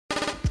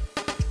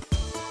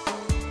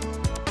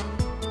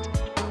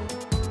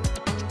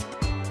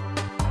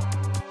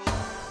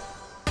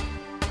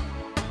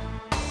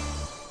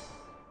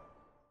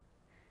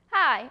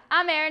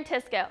I'm Erin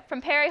Tisco from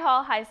Perry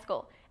Hall High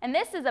School, and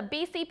this is a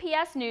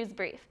BCPS News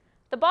Brief.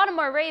 The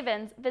Baltimore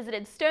Ravens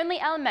visited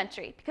Stoneleigh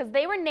Elementary because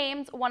they were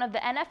named one of the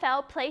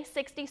NFL Play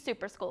 60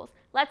 Super Schools.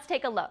 Let's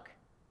take a look.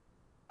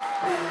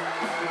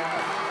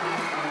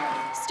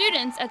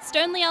 Students at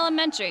Stoneleigh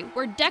Elementary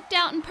were decked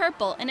out in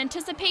purple in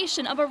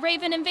anticipation of a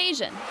Raven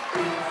invasion.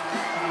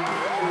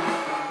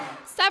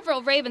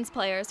 Several Ravens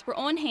players were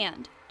on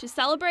hand to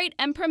celebrate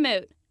and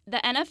promote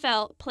the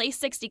NFL Play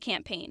 60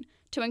 campaign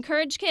to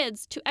encourage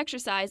kids to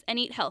exercise and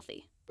eat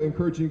healthy.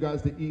 Encouraging you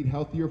guys to eat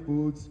healthier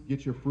foods,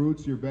 get your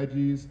fruits, your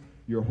veggies,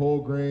 your whole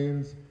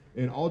grains,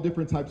 and all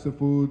different types of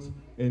foods,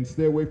 and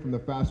stay away from the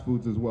fast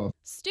foods as well.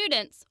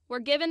 Students were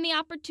given the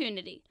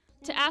opportunity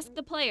to ask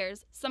the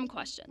players some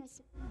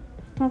questions.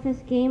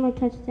 Toughest game or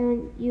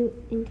touchdown you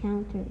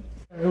encountered?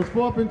 It was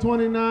 4th and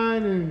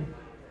 29, and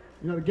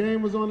the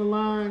game was on the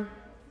line.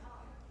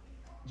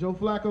 Joe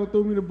Flacco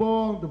threw me the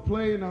ball, the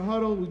play in the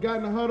huddle. We got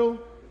in the huddle,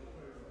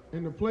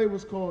 and the play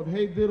was called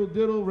Hey Diddle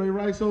Diddle, Ray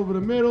Rice over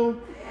the middle.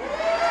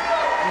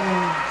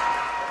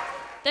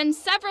 Then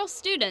several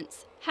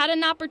students had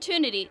an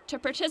opportunity to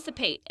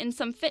participate in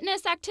some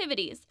fitness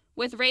activities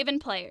with Raven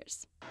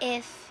players.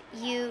 If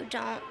you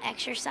don't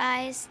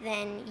exercise,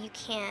 then you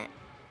can't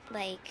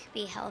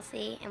be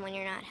healthy, and when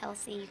you're not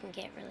healthy, you can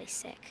get really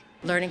sick.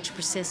 Learning to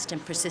persist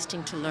and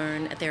persisting to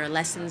learn. There are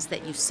lessons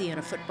that you see on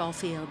a football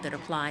field that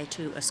apply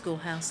to a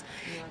schoolhouse,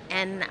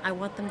 and I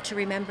want them to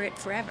remember it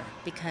forever,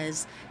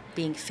 because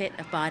being fit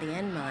of body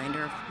and mind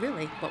are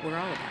really what we're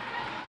all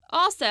about.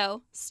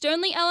 Also,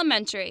 Stoneleigh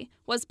Elementary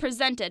was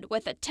presented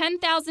with a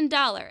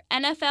 $10,000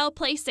 NFL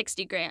Play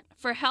 60 grant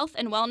for health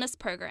and wellness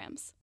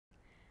programs.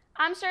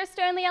 I'm sure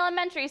Stoneleigh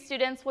Elementary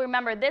students will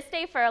remember this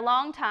day for a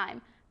long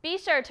time. Be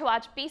sure to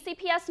watch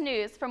BCPS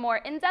News for more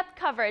in-depth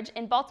coverage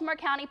in Baltimore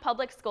County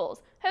Public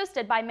Schools,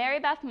 hosted by Mary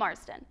Beth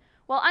Marston.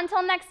 Well,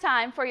 until next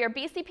time, for your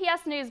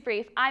BCPS News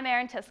Brief, I'm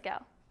Erin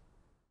Tisco.